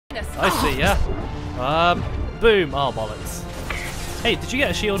I see ya. Boom. Oh, bollocks. Hey, did you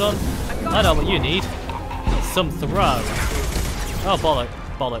get a shield on? I know what you need. Some throw. Oh, bollocks.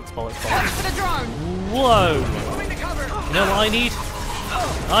 Bollocks. Whoa. You know what I need?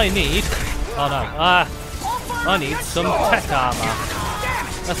 Oh no. I need some tech armor.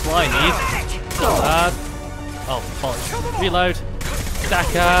 That's what I need. Oh, bollocks. Reload.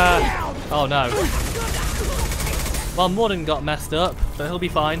 Stacker. Oh no. Well, Morden got messed up, but he'll be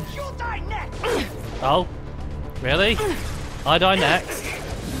fine. Oh, really? I die next.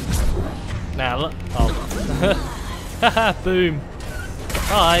 Now look. Oh. Haha, boom.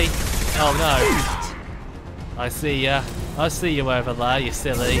 Hi. Oh no. I see ya. I see you over there, you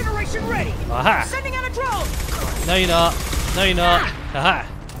silly. Aha. No you're not. No you're not. Haha.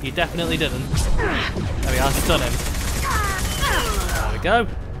 You definitely didn't. There we are, stun him. There we go.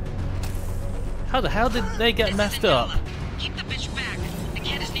 How the hell did they get messed up? Keep the bitch back. The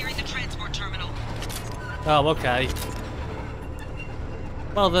cat is nearing the transport terminal. Oh, okay.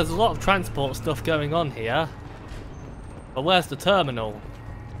 Well, there's a lot of transport stuff going on here. But where's the terminal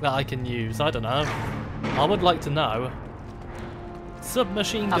that I can use? I don't know. I would like to know.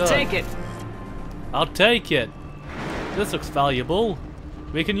 Submachine gun. I'll take it. I'll take it. This looks valuable.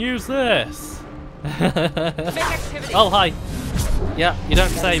 We can use this. Oh, hi. Yeah, you don't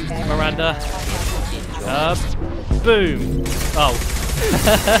say, Miranda. Boom. Oh.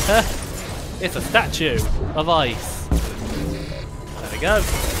 It's a statue of ice. There we go.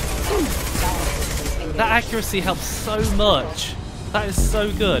 That accuracy helps so much. That is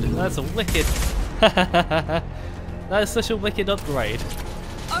so good. That's a wicked... That is such a wicked upgrade.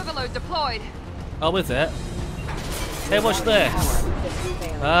 Overload deployed. Oh, is it? Hey, watch this.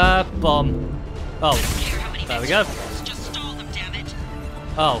 Bomb. Oh, there we go. Just stall them, damn it.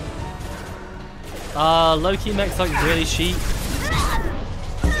 Oh. Loki makes like really cheap.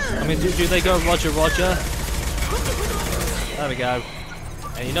 I mean, do they go Roger? There we go.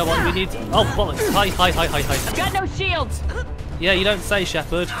 And you know what we need? Oh, bollocks. Hi. I've got no shields. Yeah, you don't say,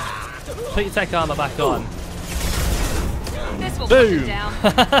 Shepard. Put your tech armor back on. This will Boom! put them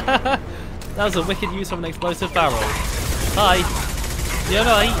down. That was a wicked use of an explosive barrel. Hi. You're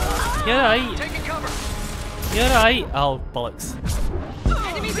right. Oh, bollocks.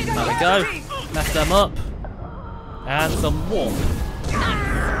 There we go. Mess them up. And some warp.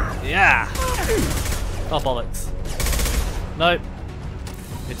 Yeah. Oh, bollocks. Nope.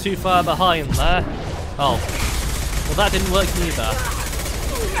 You're too far behind there. Oh. Well, that didn't work either.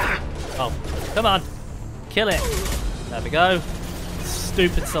 Oh. Come on. Kill it. There we go.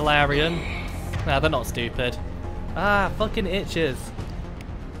 Stupid Solarian. Nah, they're not stupid. Ah, fucking itches.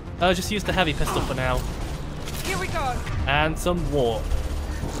 Oh, just use the heavy pistol for now. Here we go. And some warp.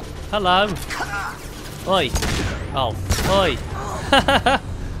 Hello. Oi. Oh. Oi.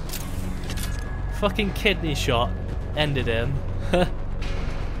 Fucking kidney shot ended him.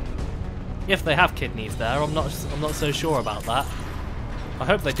 If they have kidneys there, I'm not so sure about that. I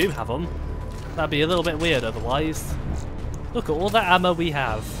hope they do have them. That'd be a little bit weird otherwise. Look at all that ammo we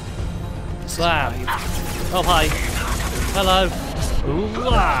have. Slam. Oh, hi. Hello.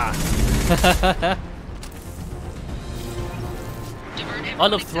 Ooh-ah. I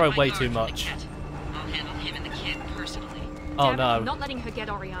love throw way too much. I'll handle him and the kid personally. Oh no. Not letting her get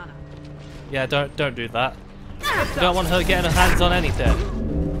Oriana. Yeah, don't do that. Don't want her getting her hands on anything.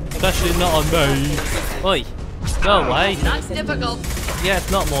 Especially not on me. Oi. Go away. That's difficult. Yeah, it's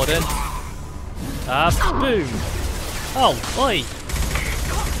not Morden. Boom. Oh, oi.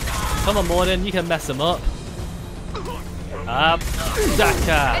 Come on, Morden, you can mess them up.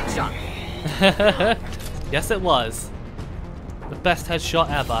 Daka. Yes, it was. The best headshot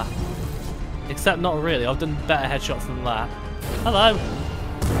ever. Except not really, I've done better headshots than that. Hello.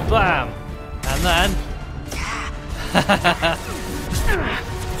 Bam. And then...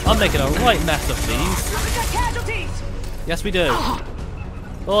 I'm making a right mess of these. Yes, we do.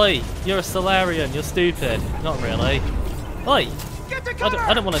 Oi, you're a Solarian, you're stupid. Not really. Oi.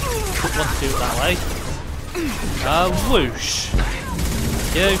 I don't want to do it that way. Whoosh.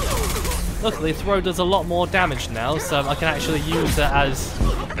 You. Luckily, throw does a lot more damage now, so I can actually use it as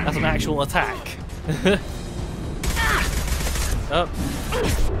an actual attack. Oh.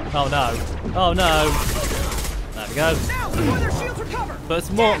 Oh no. Oh no. There we go. But it's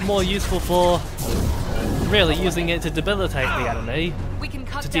more useful for really using it to debilitate the enemy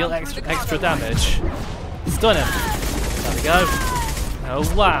to deal extra damage. Stun him. There we go. Oh,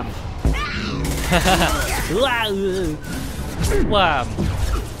 wham. Wham.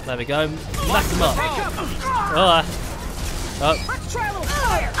 There we go. Mess him up. Oh.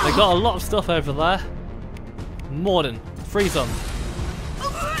 They got a lot of stuff over there. Morden, freeze them.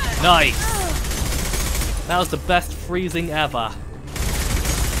 Nice! That was the best freezing ever.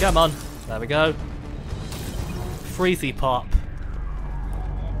 Come on. There we go. Freezy pop.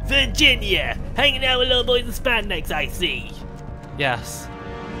 Virginia! Hanging out with little boys in spandex, I see. Yes.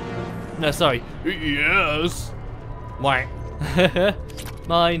 No, sorry. Yes. Why?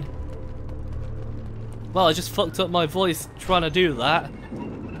 Mine. Well, I just fucked up my voice trying to do that.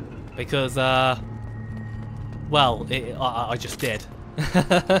 Because, well, I just did.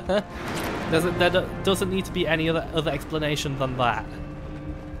 There doesn't need to be any other explanation than that.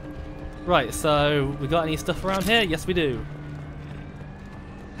 Right, so we got any stuff around here? Yes, we do.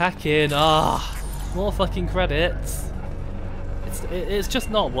 Hack in. More fucking credits. It's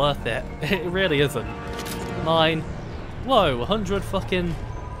just not worth it. It really isn't. Mine. Whoa, 100 fucking.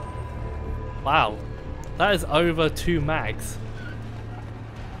 Wow, that is over 2 mags.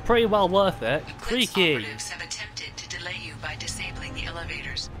 Pretty well worth it. Freaky. Operatives have attempted to delay you by disabling the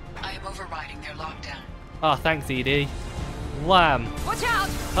elevators. I am overriding their lockdown. Ah, thanks, Edie. Wham. Watch out!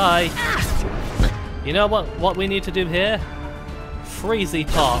 Hi. You know what we need to do here? Freezy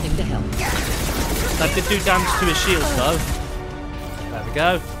pop. That did do damage to his shield though. There we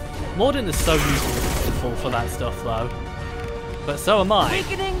go. Morden is so useful for that stuff though. But so am I.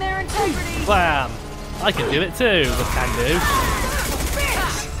 Weakening their integrity. Wham! I can do it too, the can do.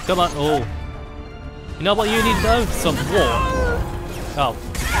 Come on, oh. You know what you need though? Some warp. Oh.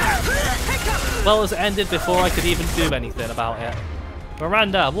 Well, it ended before I could even do anything about it.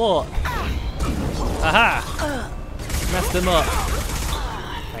 Miranda, warp! Aha! Messed him up.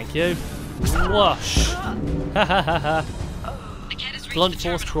 Thank you. Whoosh! Ha ha ha ha. Blunt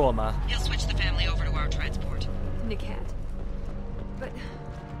force trauma. He'll switch the family over to our transport. Niket. But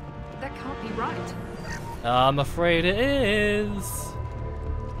that can't be right. I'm afraid it is.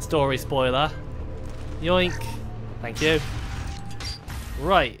 Story spoiler. Yoink. Thank you.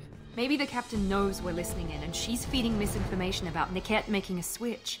 Right. Maybe the captain knows we're listening in and she's feeding misinformation about Niket making a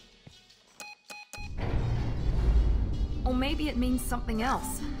switch. Or maybe it means something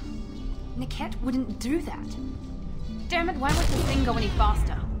else. Niket wouldn't do that. Damn it, why won't the thing go any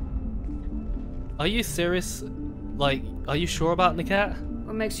faster? Are you serious? Like, are you sure about Niket?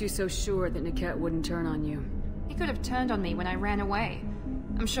 What makes you so sure that Niket wouldn't turn on you? He could have turned on me when I ran away.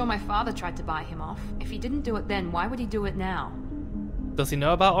 I'm sure my father tried to buy him off. If he didn't do it then, why would he do it now? Does he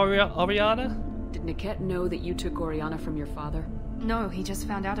know about Oriana? Did Niket know that you took Oriana from your father? No, he just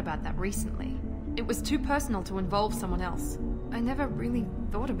found out about that recently. It was too personal to involve someone else. I never really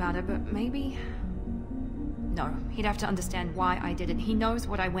thought about it, but maybe... No, he'd have to understand why I did it. He knows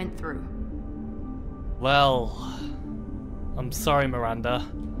what I went through. Well... I'm sorry, Miranda.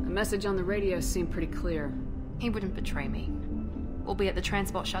 The message on the radio seemed pretty clear. He wouldn't betray me. We'll be at the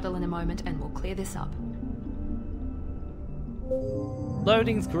transport shuttle in a moment and we'll clear this up.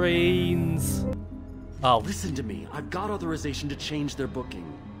 Loading screens. Oh. Listen to me. I've got authorization to change their booking.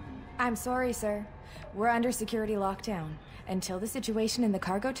 I'm sorry, sir. We're under security lockdown. Until the situation in the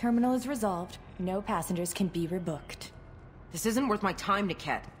cargo terminal is resolved, no passengers can be rebooked. This isn't worth my time,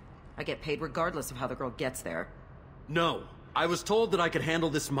 Niket. I get paid regardless of how the girl gets there. No. I was told that I could handle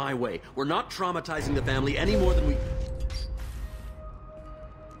this my way. We're not traumatizing the family any more than we...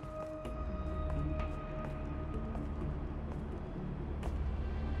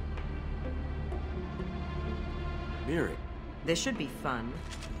 Miri. This should be fun.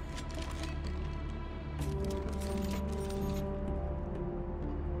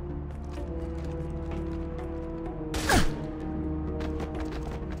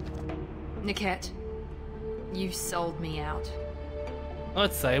 Niket, you sold me out.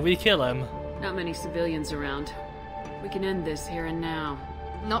 I'd say we kill him. Not many civilians around. We can end this here and now.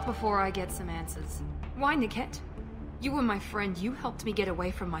 Not before I get some answers. Why, Niket? You were my friend. You helped me get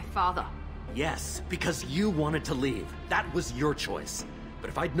away from my father. Yes, because you wanted to leave. That was your choice. But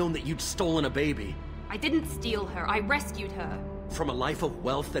if I'd known that you'd stolen a baby... I didn't steal her. I rescued her. From a life of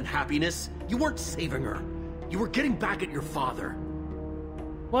wealth and happiness, you weren't saving her. You were getting back at your father.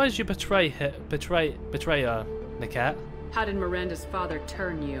 Why did you betray her, Niket? How did Miranda's father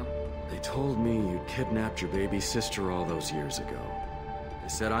turn you? They told me you kidnapped your baby sister all those years ago. They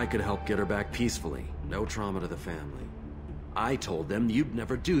said I could help get her back peacefully. No trauma to the family. I told them you'd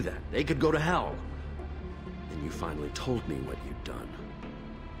never do that. They could go to hell. Then you finally told me what you'd done.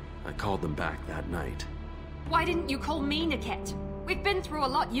 I called them back that night. Why didn't you call me, Niket? We've been through a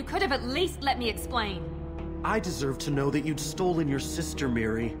lot. You could have at least let me explain. I deserve to know that you'd stolen your sister,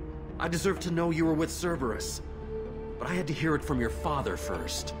 Miri. I deserve to know you were with Cerberus. But I had to hear it from your father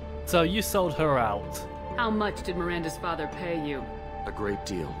first. So you sold her out. How much did Miranda's father pay you? A great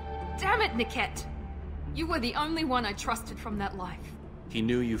deal. Damn it, Niket! You were the only one I trusted from that life. He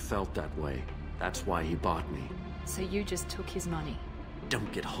knew you felt that way. That's why he bought me. So you just took his money?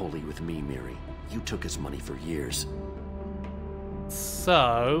 Don't get holy with me, Miri. You took his money for years.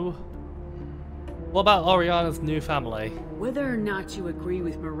 So... what about Oriana's new family? Whether or not you agree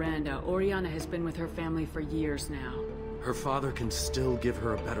with Miranda, Oriana has been with her family for years now. Her father can still give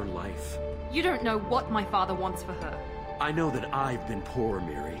her a better life. You don't know what my father wants for her. I know that I've been poor,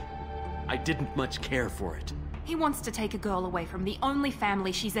 Miri. I didn't much care for it. He wants to take a girl away from the only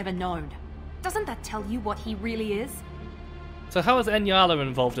family she's ever known. Doesn't that tell you what he really is? So how is Enyala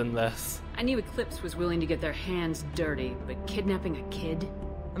involved in this? I knew Eclipse was willing to get their hands dirty, but kidnapping a kid?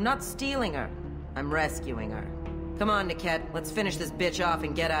 I'm not stealing her. I'm rescuing her. Come on, Niket. Let's finish this bitch off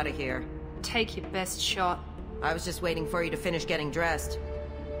and get out of here. Take your best shot. I was just waiting for you to finish getting dressed.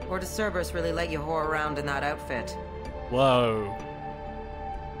 Or does Cerberus really let you whore around in that outfit? Whoa.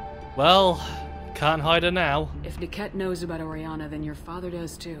 Well, can't hide her now. If Niket knows about Oriana, then your father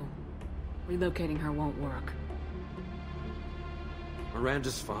does too. Relocating her won't work.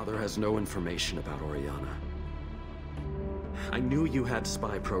 Miranda's father has no information about Oriana. I knew you had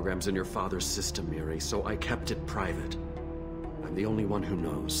spy programs in your father's system, Miri, so I kept it private. I'm the only one who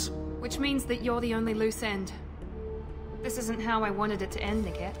knows. Which means that you're the only loose end. This isn't how I wanted it to end,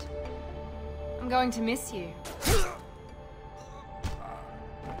 Niket. I'm going to miss you.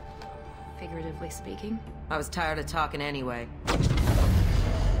 Figuratively speaking. I was tired of talking anyway.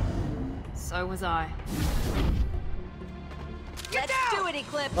 So was I. Let's do it,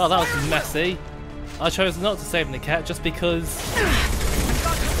 Eclipse! Well, that was messy. I chose not to save Niket just because...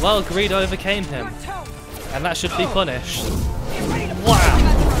 well, greed overcame him. And that should be punished. Wow!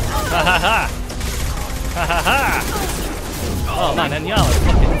 Ha ha ha! Ha ha ha! Oh man, Enyala's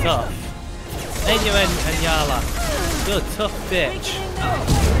fucking tough. Ain't you, Enyala? You're a tough bitch.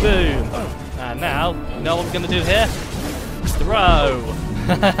 Boom! And now, you know what we're gonna do here? Throw!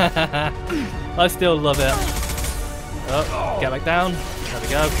 I still love it. Oh, get back down. There we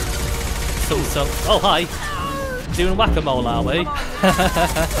go. Some. Oh, hi. Doing whack-a-mole, are we?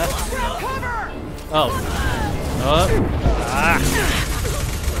 Oh. Oh. Ah.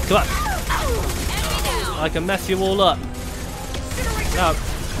 Come on. I can mess you all up. No.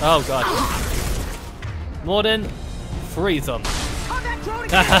 Oh, God. Morden, freeze them.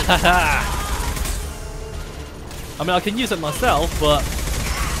 I mean, I can use it myself, but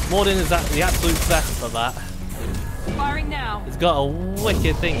Morden is the absolute best for that. Firing now. It's got a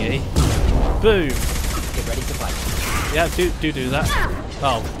wicked thingy. Boom. Get ready to fight. Yeah, do that.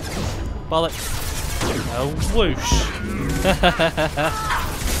 Oh. Bollocks. Oh, whoosh.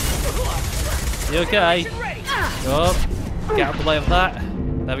 You okay? Oh, get out of the way of that.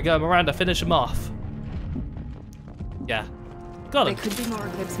 There we go, Miranda, finish him off. Yeah. Got him. There could be more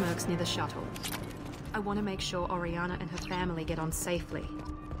Eclipse mercs near the shuttle. I want to make sure Oriana and her family get on safely.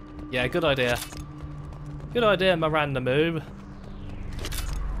 Yeah, good idea. Good idea, Miranda move.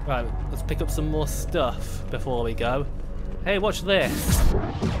 Right, let's pick up some more stuff before we go. Hey, watch this.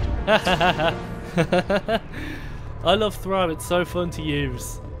 I love throw, it's so fun to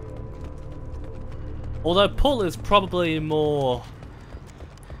use. Although pull is probably more...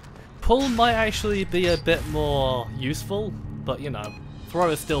 pull might actually be a bit more useful, but you know, throw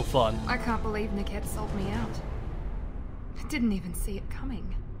is still fun. I can't believe Niket sold me out. I didn't even see it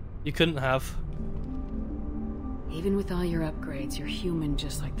coming. You couldn't have. Even with all your upgrades, you're human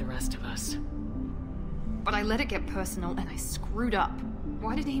just like the rest of us. But I let it get personal and I screwed up.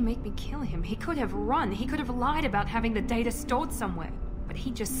 Why did he make me kill him? He could have run. He could have lied about having the data stored somewhere. But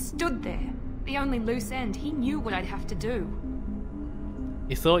he just stood there. The only loose end. He knew what I'd have to do.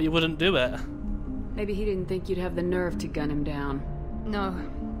 You thought you wouldn't do it. Maybe he didn't think you'd have the nerve to gun him down. No,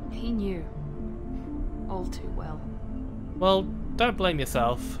 he knew. All too well. Well, don't blame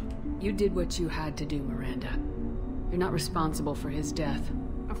yourself. You did what you had to do, Miranda. You're not responsible for his death.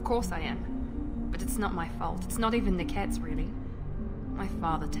 Of course I am. But it's not my fault. It's not even Niket's, really. My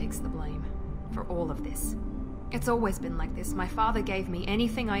father takes the blame for all of this. It's always been like this. My father gave me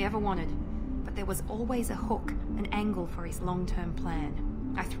anything I ever wanted. But there was always a hook, an angle for his long-term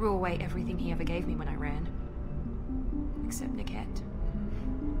plan. I threw away everything he ever gave me when I ran. Except Niket.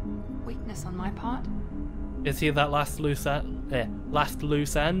 Weakness on my part? Is he that last loose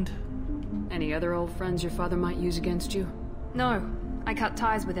end? Any other old friends your father might use against you? No. I cut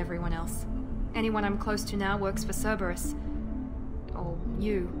ties with everyone else. Anyone I'm close to now works for Cerberus. Or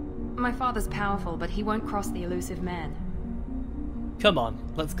you. My father's powerful, but he won't cross the elusive man. Come on,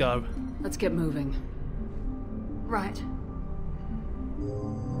 let's go. Let's get moving. Right.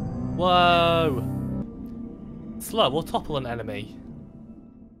 Whoa! Slow, we'll topple an enemy.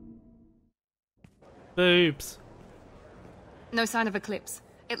 Boobs. No sign of eclipse.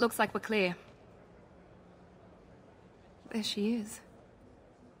 It looks like we're clear. There she is.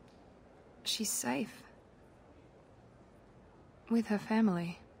 She's safe. With her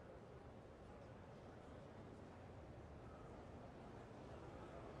family.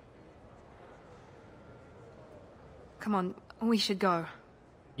 Come on, we should go.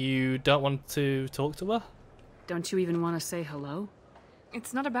 You don't want to talk to her? Don't you even want to say hello?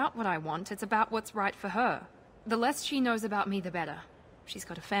 It's not about what I want, it's about what's right for her. The less she knows about me, the better. She's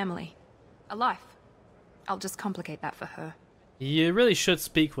got a family. A life. I'll just complicate that for her. You really should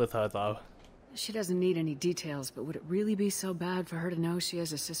speak with her, though. She doesn't need any details, but would it really be so bad for her to know she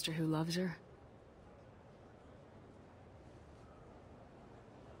has a sister who loves her?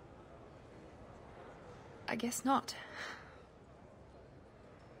 I guess not.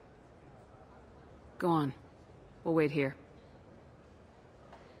 Go on. We'll wait here.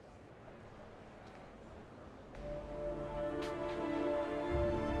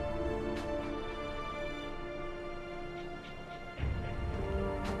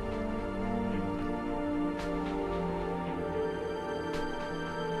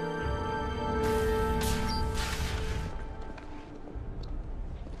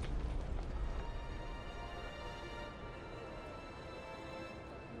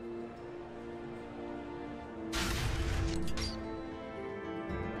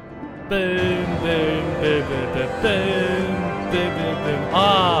 Boom, boom, boom, boom, boom, boom, boom, boom, boom.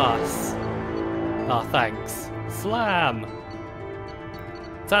 Arse! Ah, thanks. Slam!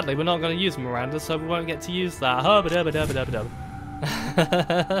 Sadly, we're not going to use Miranda, so we won't get to use that.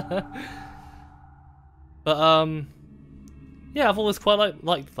 Hubba-dubba-dubba-dubba-dubba. But, yeah, I've always quite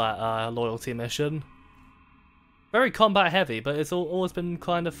liked that loyalty mission. Very combat heavy, but it's always been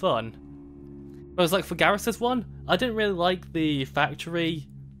kind of fun. Whereas, like, for Garrus's one, I didn't really like the factory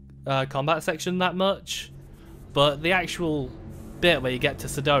combat section that much, but the actual bit where you get to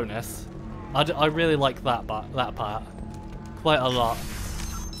Sidonis, I really like that part quite a lot.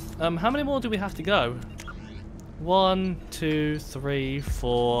 How many more do we have to go? 1, 2, 3,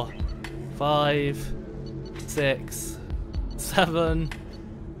 4, 5, 6, 7.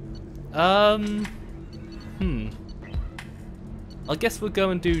 I guess we'll go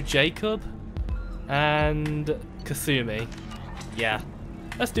and do Jacob and Kasumi. Yeah.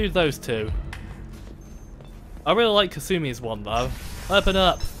 Let's do those two. I really like Kasumi's one though. Open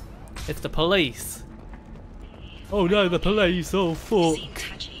up! It's the police. Oh no, the police! Oh fuck!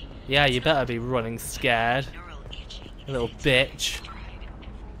 Yeah, you better be running scared. You little bitch.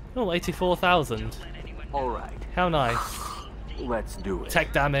 Oh, 84,000. Alright. How nice. Let's do it.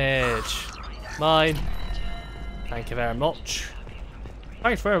 Tech damage. Mine. Thank you very much.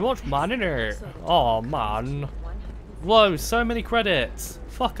 Thanks very much, man, innit? Oh man. Whoa, so many credits.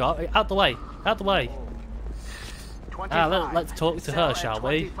 Fuck off. Out the way. Out the way. Let's talk to her, shall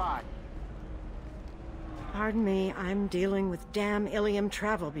we? Pardon me, I'm dealing with damn Ilium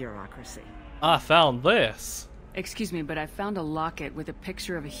travel bureaucracy. I found this. Excuse me, but I found a locket with a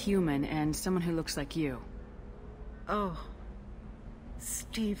picture of a human and someone who looks like you. Oh.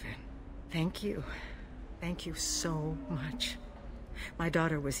 Stephen. Thank you. Thank you so much. My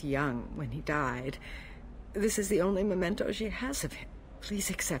daughter was young when he died. This is the only memento she has of him.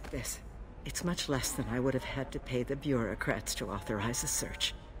 Please accept this. It's much less than I would have had to pay the bureaucrats to authorize a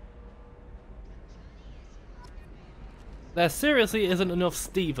search. There seriously isn't enough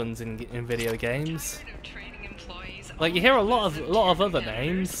Stevens in video games. Like, you hear a lot of other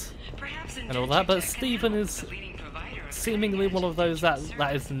names and all that, but Stephen is seemingly one of those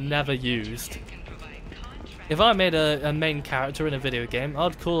that is never used. If I made a main character in a video game,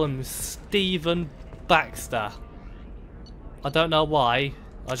 I'd call him Stephen Baxter. I don't know why,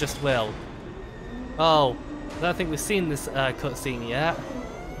 I just will. Oh, I don't think we've seen this cutscene yet.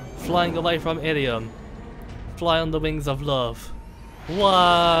 Flying away from Ilium. Fly on the wings of love.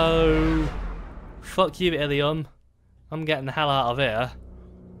 Whoa! Fuck you, Ilium. I'm getting the hell out of here.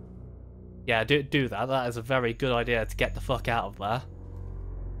 Yeah, do that. That is a very good idea to get the fuck out of there.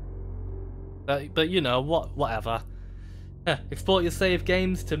 But you know, whatever. Export your save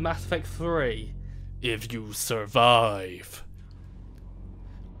games to Mass Effect 3. If you survive.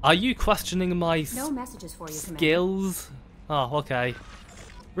 Are you questioning my messages for you, skills? Oh, okay.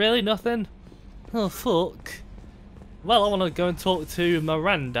 Really? Nothing? Oh, fuck. Well, I want to go and talk to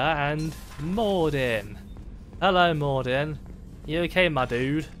Miranda and Mordin. Hello, Mordin. You okay, my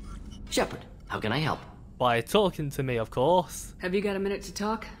dude? Shepard, how can I help? By talking to me, of course. Have you got a minute to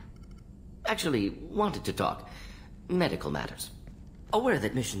talk? Actually, wanted to talk. Medical matters. Aware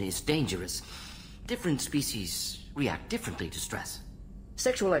that mission is dangerous. Different species react differently to stress.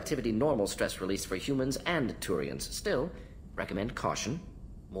 Sexual activity normal stress release for humans and Turians. Still, Recommend caution.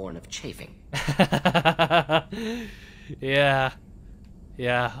 Warn of chafing. Yeah.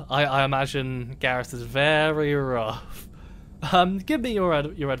 Yeah, I imagine Garrus is very rough. Give me your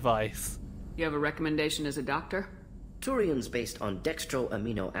advice. You have a recommendation as a doctor? Turians based on dextro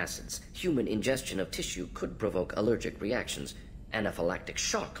amino acids. Human ingestion of tissue could provoke allergic reactions. Anaphylactic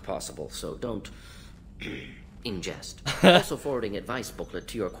shock possible, so don't ingest. Also forwarding advice booklet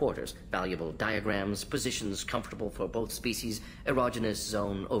to your quarters. Valuable diagrams, positions comfortable for both species, erogenous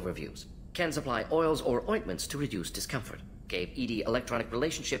zone overviews. Can supply oils or ointments to reduce discomfort. Gave ED electronic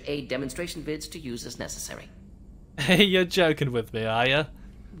relationship aid demonstration vids to use as necessary. You're joking with me, are you?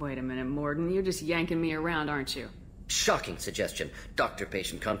 Wait a minute, Morden. You're just yanking me around, aren't you? Shocking suggestion.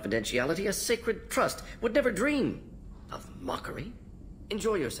 Doctor-patient confidentiality, a sacred trust. Would never dream of mockery.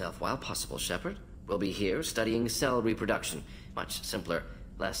 Enjoy yourself while possible, Shepard. We'll be here studying cell reproduction. Much simpler,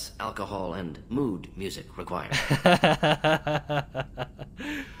 less alcohol and mood music required.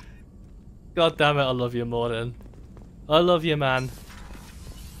 God damn it, I love you, Morden. I love you, man.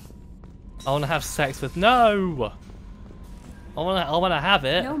 I want to have sex with... No! I want to have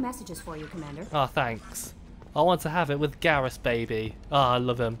it. No messages for you, Commander. Oh, thanks. I want to have it with Garrus, baby. Oh, I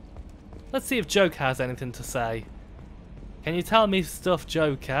love him. Let's see if Joker has anything to say. Can you tell me stuff,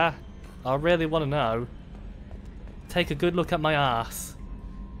 Joker? I really want to know. Take a good look at my ass.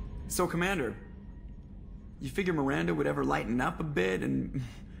 So, Commander, you figure Miranda would ever lighten up a bit and...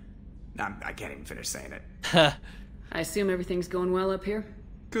 I can't even finish saying it. I assume everything's going well up here?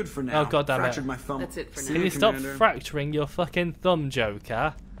 Good for now. Oh, God damn it. Fractured my thumb. That's it for now. Can you stop fracturing your fucking thumb,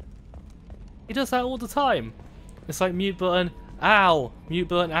 Joker? He does that all the time. It's like mute button, ow, mute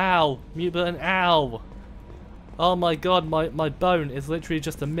button, ow, mute button, ow. Oh my god, my bone is literally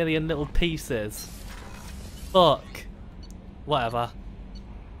just a million little pieces. Fuck. Whatever.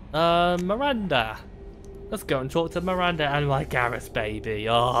 Miranda. Let's go and talk to Miranda and my Garrus, baby.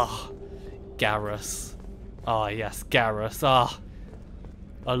 Oh, Garrus. Oh, yes, Garrus. Oh,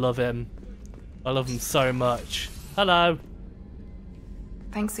 I love him. I love him so much. Hello.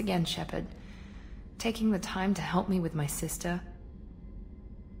 Thanks again, Shepard. Taking the time to help me with my sister.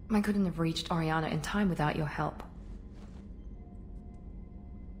 I couldn't have reached Oriana in time without your help.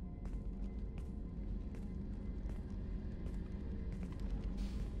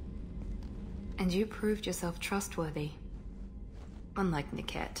 And you proved yourself trustworthy. Unlike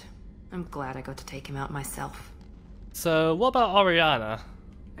Niket, I'm glad I got to take him out myself. So, what about Oriana?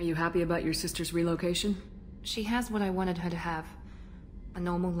 Are you happy about your sister's relocation? She has what I wanted her to have. A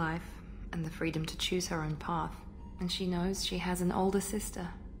normal life, and the freedom to choose her own path. And she knows she has an older sister.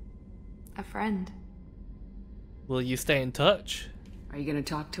 A friend. Will you stay in touch? Are you gonna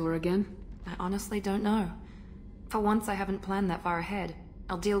talk to her again? I honestly don't know. For once, I haven't planned that far ahead.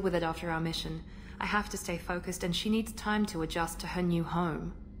 I'll deal with it after our mission. I have to stay focused, and she needs time to adjust to her new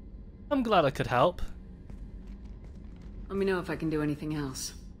home. I'm glad I could help. Let me know if I can do anything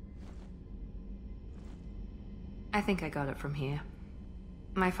else. I think I got it from here.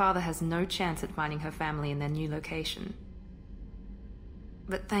 My father has no chance at finding her family in their new location.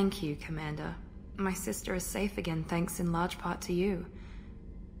 But thank you, Commander. My sister is safe again thanks in large part to you.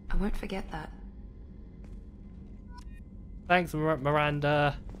 I won't forget that. Thanks,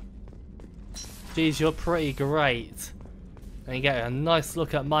 Miranda. Geez, you're pretty great. And you get a nice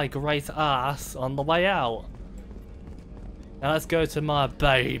look at my great ass on the way out. Now let's go to my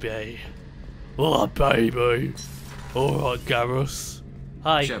baby. Oh, baby. Alright, Garrus.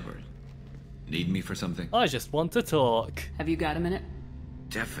 Hi. Shepard, need me for something? I just want to talk. Have you got a minute?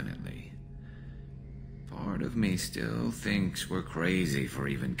 Definitely. Part of me still thinks we're crazy for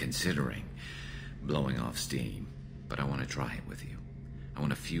even considering blowing off steam, but I want to try it with you. I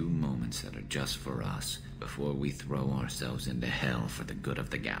want a few moments that are just for us before we throw ourselves into hell for the good of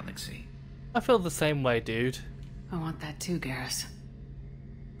the galaxy. I feel the same way, dude. I want that too, Garrus.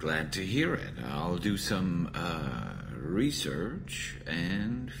 Glad to hear it. I'll do some, research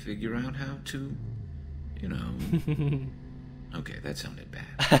and figure out how to, you know... Okay, that sounded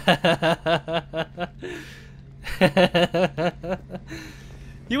bad.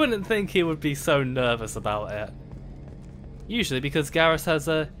 You wouldn't think he would be so nervous about it. Usually, because Garrus has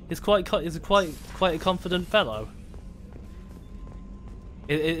is quite a confident fellow.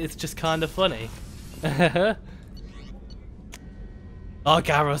 It's just kind of funny. Oh,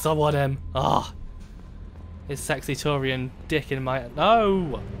 Garrus, I want him. Oh, his sexy Turian dick in my...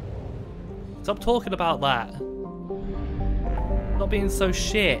 No! Stop talking about that. Stop being so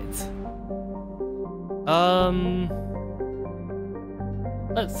shit.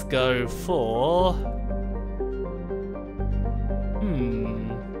 Let's go for...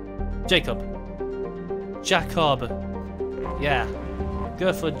 Jacob. Yeah.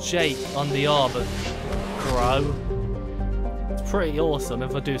 Go for Jake on the Arbor, bro. It's pretty awesome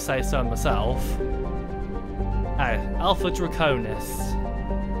if I do say so myself. Hey, Alpha Draconis.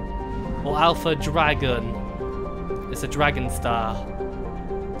 Or Alpha Dragon. It's a dragon star.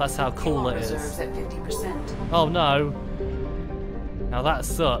 That's how cool it is. At 50%. Oh no. Now that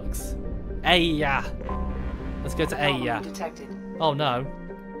sucks. Aya. Let's go to Aya. Oh no.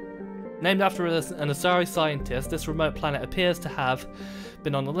 Named after an Asari scientist, this remote planet appears to have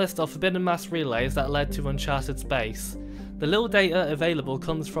been on the list of forbidden mass relays that led to uncharted space. The little data available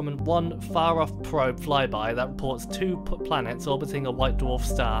comes from one far-off probe flyby that reports 2 planets orbiting a white dwarf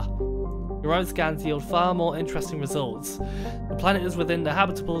star. Your own scans yield far more interesting results. The planet is within the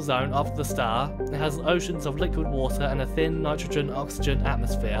habitable zone of the star. It has oceans of liquid water and a thin nitrogen-oxygen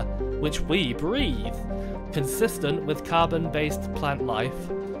atmosphere, which we breathe. Consistent with carbon-based plant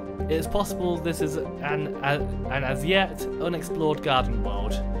life, it is possible this is an as yet unexplored garden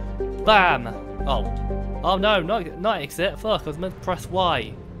world. Bam! Oh no, not exit. Fuck, I was meant to press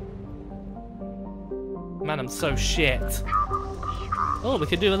Y. Man, I'm so shit. Oh, we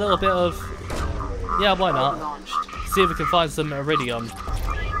could do a little bit of... Yeah, why not? See if we can find some iridium.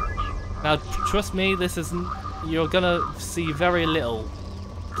 Now, trust me, this isn't... You're gonna see very little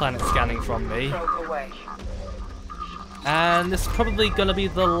planet scanning from me. And this is probably gonna be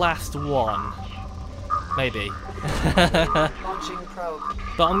the last one. Maybe.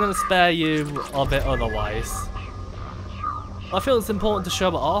 But I'm gonna spare you of it otherwise. I feel it's important to show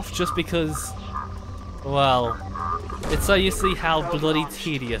it off just because... Well... It's so you see how bloody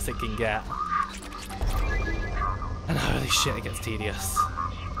tedious it can get. And holy shit, it gets tedious.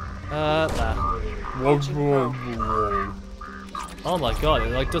 There. Oh my god, it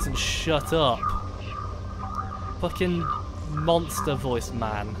like doesn't shut up. Fucking monster voice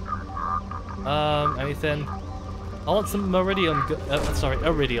man. Anything? I want some iridium,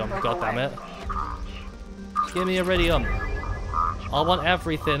 iridium, goddammit. Give me iridium. I want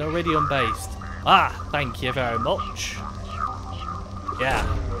everything iridium based. Ah, thank you very much. Yeah.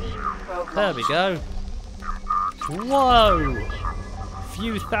 There we go. Whoa!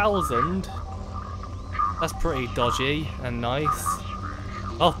 Few thousand. That's pretty dodgy and nice.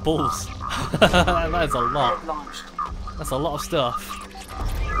 Oh, balls. That is a lot. That's a lot of stuff.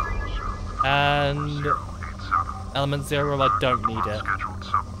 And... Element 0, I don't need it.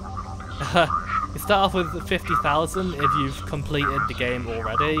 You start off with 50,000 if you've completed the game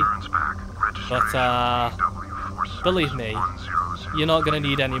already. But, believe me, you're not going to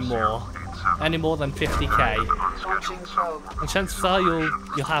need any more than 50k. And chances are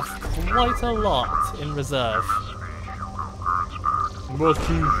you'll have quite a lot in reserve. Goes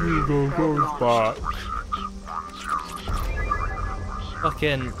back.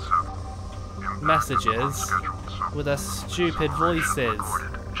 Fucking messages with their stupid voices.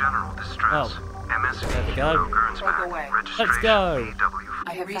 Oh, there we go. Let's go.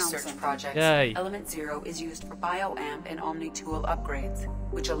 I have research projects. Yay. Element 0 is used for bioamp and omni-tool upgrades,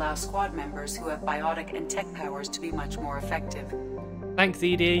 which allow squad members who have biotic and tech powers to be much more effective. Thanks,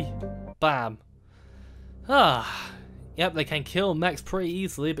 Edie. Bam. Ah. Yep, they can kill mechs pretty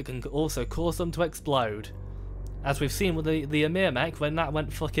easily, but can also cause them to explode. As we've seen with the Amir mech when that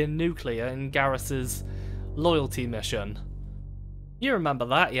went fucking nuclear in Garrus's loyalty mission. You remember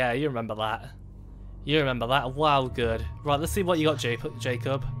that? Yeah, you remember that. You remember that? Wow, good. Right, let's see what you got,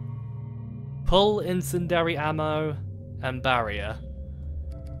 Jacob. Pull, incendiary ammo, and barrier.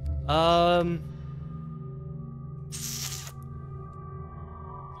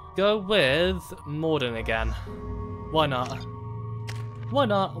 Go with Morden again. Why not? Why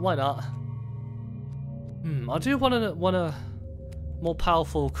not? Why not? I do want a more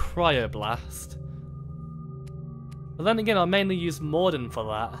powerful cryoblast. But then again, I mainly use Morden for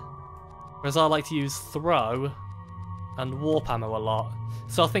that. Whereas I like to use throw and warp ammo a lot.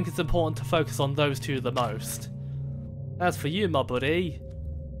 So I think it's important to focus on those two the most. As for you, my buddy,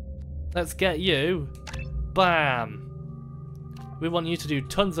 let's get you. Bam! We want you to do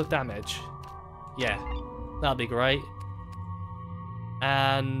tons of damage. Yeah, that'll be great.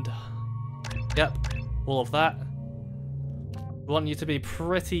 And yep, all of that. We want you to be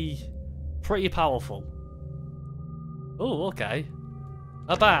pretty powerful. Oh, okay.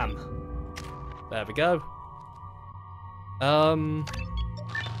 A bam! There we go.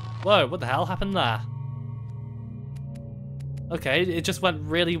 Whoa, what the hell happened there? Okay, it just went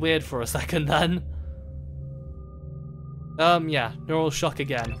really weird for a second then. Yeah, neural shock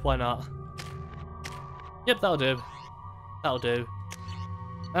again, why not? Yep, that'll do. That'll do.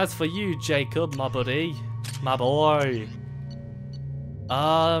 As for you, Jacob, my buddy, my boy.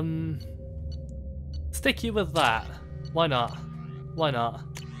 Stick you with that. Why not? Why not?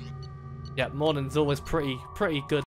 Yeah, morning's always pretty good.